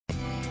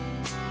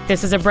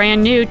This is a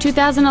brand new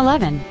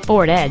 2011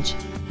 Ford Edge.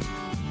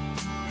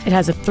 It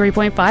has a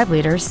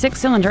 3.5-liter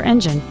six-cylinder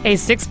engine, a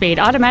 6-speed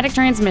automatic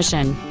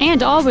transmission,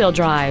 and all-wheel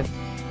drive.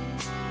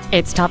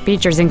 Its top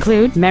features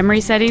include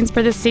memory settings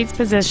for the seat's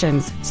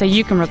positions, so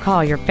you can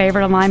recall your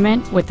favorite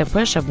alignment with the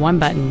push of one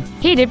button.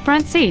 Heated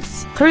front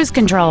seats, cruise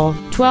control,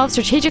 12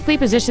 strategically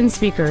positioned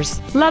speakers,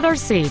 leather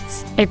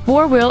seats, a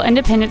 4-wheel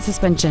independent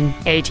suspension,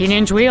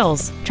 18-inch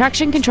wheels,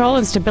 traction control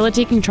and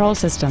stability control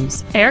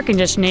systems, air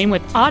conditioning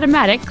with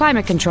automatic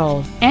climate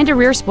control, and a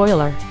rear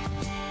spoiler.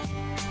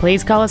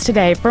 Please call us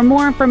today for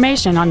more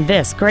information on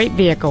this great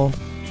vehicle.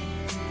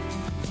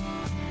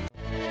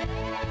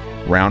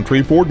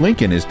 Rountree Ford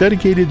Lincoln is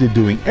dedicated to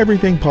doing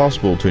everything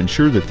possible to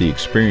ensure that the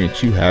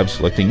experience you have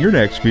selecting your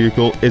next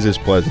vehicle is as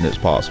pleasant as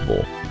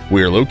possible.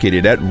 We are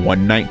located at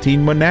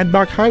 119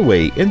 Monadnock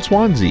Highway in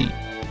Swansea.